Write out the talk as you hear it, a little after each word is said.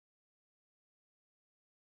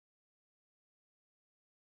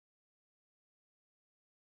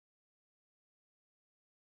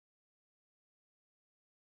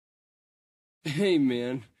Hey,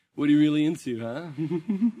 man, what are you really into, huh?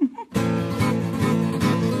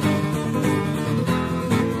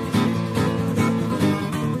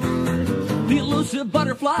 The elusive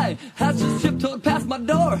butterfly has just tiptoed past my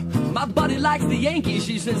door. My buddy likes the Yankees.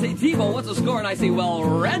 She says, hey, T-Bone, what's the score? And I say, well,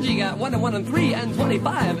 Reggie got 1-1-3, and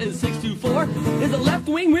 25 is 6-2-4. Is the left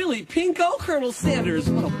wing really pinko? Colonel Sanders,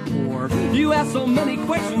 what a bore. You ask so many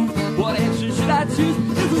questions. What answer should I choose?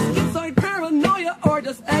 Is it schizoid paranoia or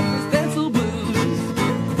just existential blues?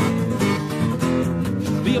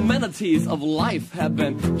 The amenities of life have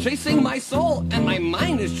been chasing my soul, and my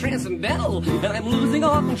mind is transcendental, and I'm losing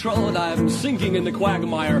all control, and I'm sinking in the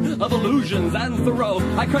quagmire of illusions and Thoreau.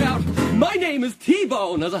 I cry out, my name is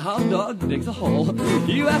T-Bone, as a hound dog digs a hole.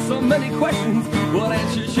 You ask so many questions, what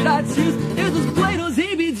answer should I choose? Is this Plato's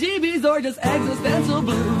heebie-jeebies or just existential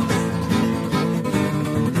blues?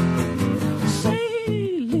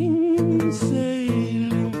 Sailing,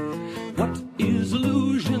 sailing, what is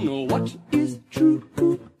illusion or what is true?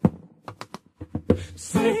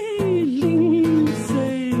 Sailing,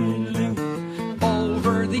 sailing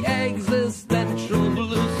over the existential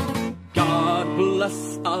blues. God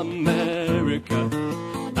bless America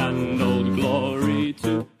and old glory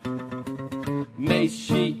too. May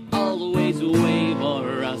she always wave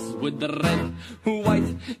o'er us with the red, white,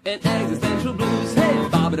 and existential blues. Hey,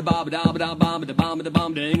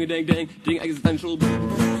 ba-ba-da-ba-ba-da-ba-ba-da-ba-ba-da-bum, ding-a-ding-ding, ding, existential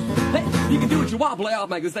blues. Hey, you can do what you want, play off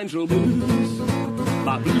my existential blues.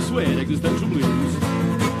 My blue suede existential blues.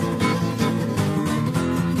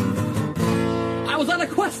 I was on a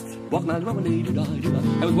quest, walking on the road,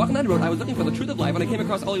 I was walking on the road, I was looking for the truth of life, and I came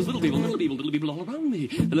across all these little people all around me.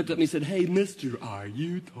 They looked at me and said, hey, mister, are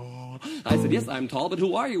you tall? I said, yes, I'm tall, but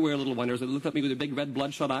who are you, we're little wonders? They looked at me with their big red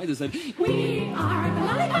bloodshot eyes and said, we are the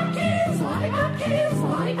lollipop kids, lollipop kids,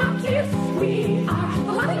 lollipop kids. We are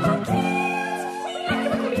the lollipop kids. We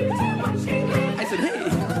like to be too much English. I said, hey,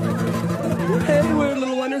 we're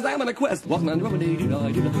little wonders, I'm on a quest. Walking on the road,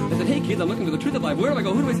 I said, hey, kids, I'm looking for the truth of life. Where do I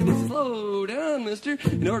go? Who do I see? Slow down, mister.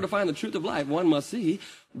 In order to find the truth of life, one must see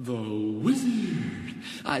the wizard.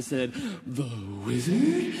 I said, the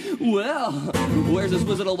wizard? Well, where's this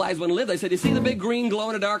wizard old wise one live? I said, you see the big green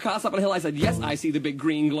glow-in-the-dark house up on a hill? I said, yes, I see the big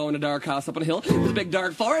green glow-in-the-dark house up on a hill. There's a big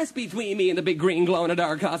dark forest between me and the big green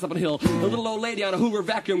glow-in-the-dark house up on a hill. A little old lady on a Hoover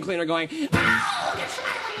vacuum cleaner going, ow, get some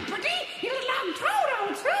little pretty, you little dog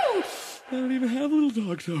Toto, too. I don't even have a little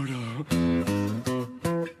dog Toto.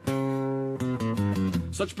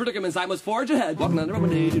 Such predicaments I must forge ahead. Walking on the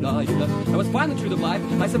road, I must find the truth of life.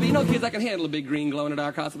 I said, but you know, kids, I can handle a big green glow in a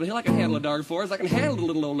dark house up a hill. I can handle a dark forest. I can handle a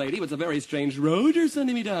little old lady. But it's a very strange road you're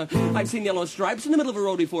sending me down. I've seen yellow stripes in the middle of a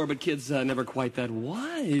road before, but kids, never quite that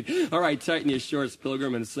wide. All right, tighten your shorts,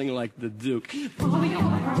 pilgrim, and sing like the Duke. Follow the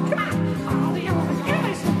yellow girl, come on. Follow the yellow girl, follow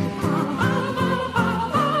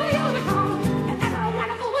the yellow girl. And ever a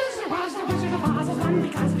wonderful wizard was the Wizard of Oz.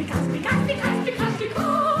 Because.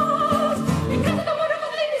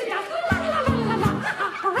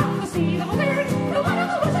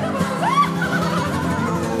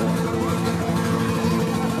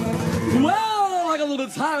 Well, like a little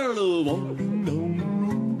bit tired of walking down the road.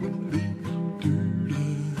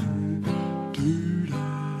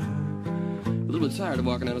 A little bit tired of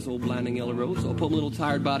walking down this old blinding yellow road, so I put my little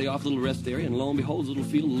tired body off the little rest area, and lo and behold, a little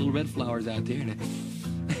field of little red flowers out there, and it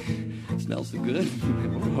smells so good.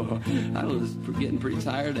 I was getting pretty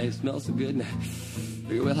tired. They smell so good, and I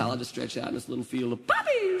figured, well, I'll just stretch out in this little field of poppy.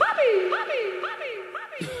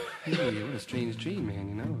 Hey, what a strange dream, man,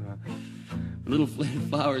 you know. Little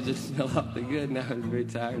flowers just smell awfully good. Now I'm very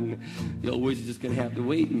tired, and the old witch is just going to have to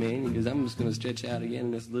wait, man, because I'm just going to stretch out again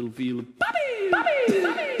in this little field of poppy.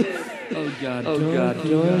 Oh, God,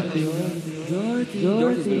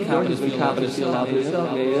 Dorothy's been copping his feel out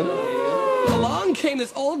herself, man. Along came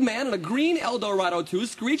this old man in a green Eldorado too,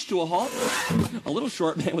 screeched to a halt. A little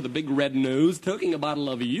short man with a big red nose, toking a bottle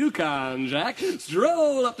of Yukon Jack,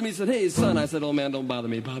 strolled up to me and said, hey, son. I said, old man, don't bother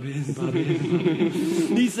me, Bobby.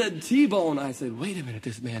 He said, T-Bone. I said, wait a minute,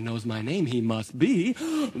 this man knows my name. He must be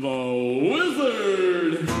the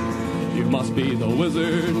wizard. You must be the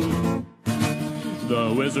wizard.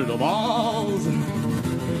 The Wizard of Oz.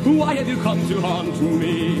 Why have you come to haunt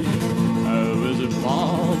me? A Wizard of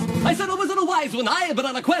Oz. I said, a wizard of wise when I have been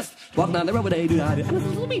on a quest. Walking down the road, I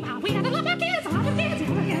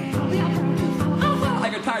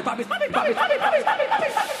got tired, Poppy. I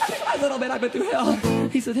said, oh man, I've been through hell.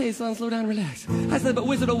 He said, hey son, slow down, relax. I said, but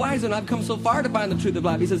wizard of wise when I've come so far to find the truth of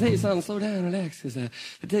life. He says, hey son, slow down, relax. He said,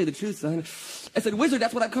 to tell you the truth, son. I said, wizard,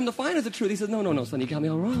 that's what I've come to find is the truth. He says, no, son, you got me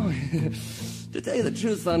all wrong. To tell you the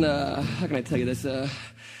truth, son, how can I tell you this?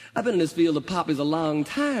 I've been in this field of poppies a long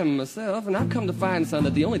time myself, and I've come to find, son,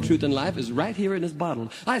 that the only truth in life is right here in this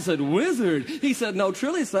bottle. I said, wizard. He said, no,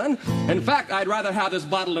 truly, son. In fact, I'd rather have this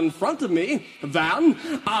bottle in front of me than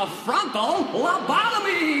a frontal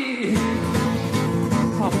lobotomy.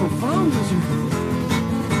 How profound is it?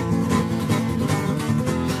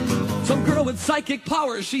 Some girl with psychic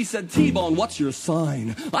powers, she said, T-Bone, what's your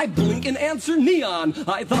sign? I blink and answer neon.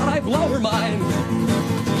 I thought I'd blow her mind.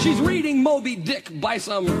 She's reading Moby Dick by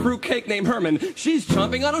some fruitcake named Herman. She's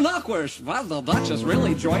chomping on an aquarius. Was the Duchess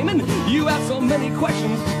really joining? You ask so many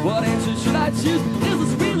questions. What answer should I choose? Is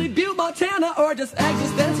this really Butte, Montana, or just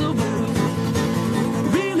existential blues?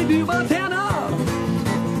 Really Butte, Montana?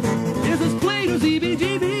 Is this Plato's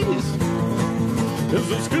EBGBs? Is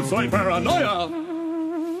this schizoid paranoia?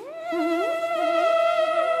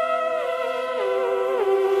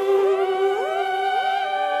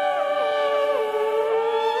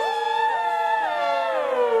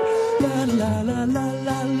 La la la la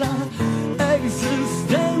la la,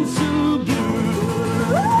 existential blues.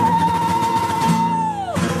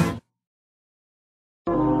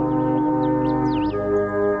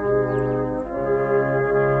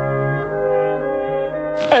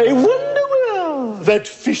 I wonder where that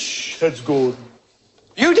fish has gone.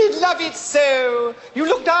 You did love it so. You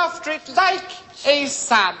looked after it like a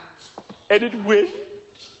son. And it went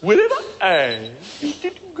wherever I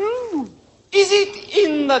did go. Is it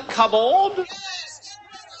in the cupboard?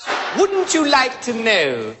 Wouldn't you like to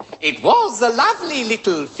know? It was a lovely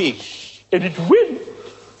little fish. And it went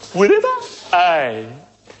wherever I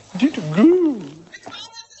did go.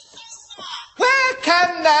 Where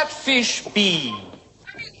can that fish be?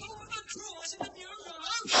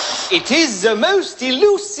 It is the most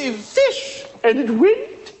elusive fish. And it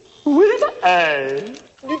went wherever I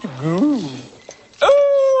did go.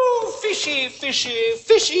 Oh, fishy, fishy,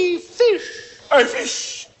 fishy, fish. A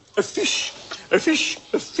fish, a fish, a fish,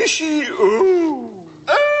 a fishy, oh.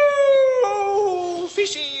 Oh,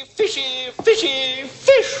 fishy, fishy, fishy,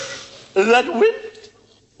 fish. That went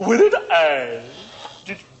wherever I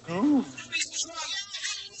did go.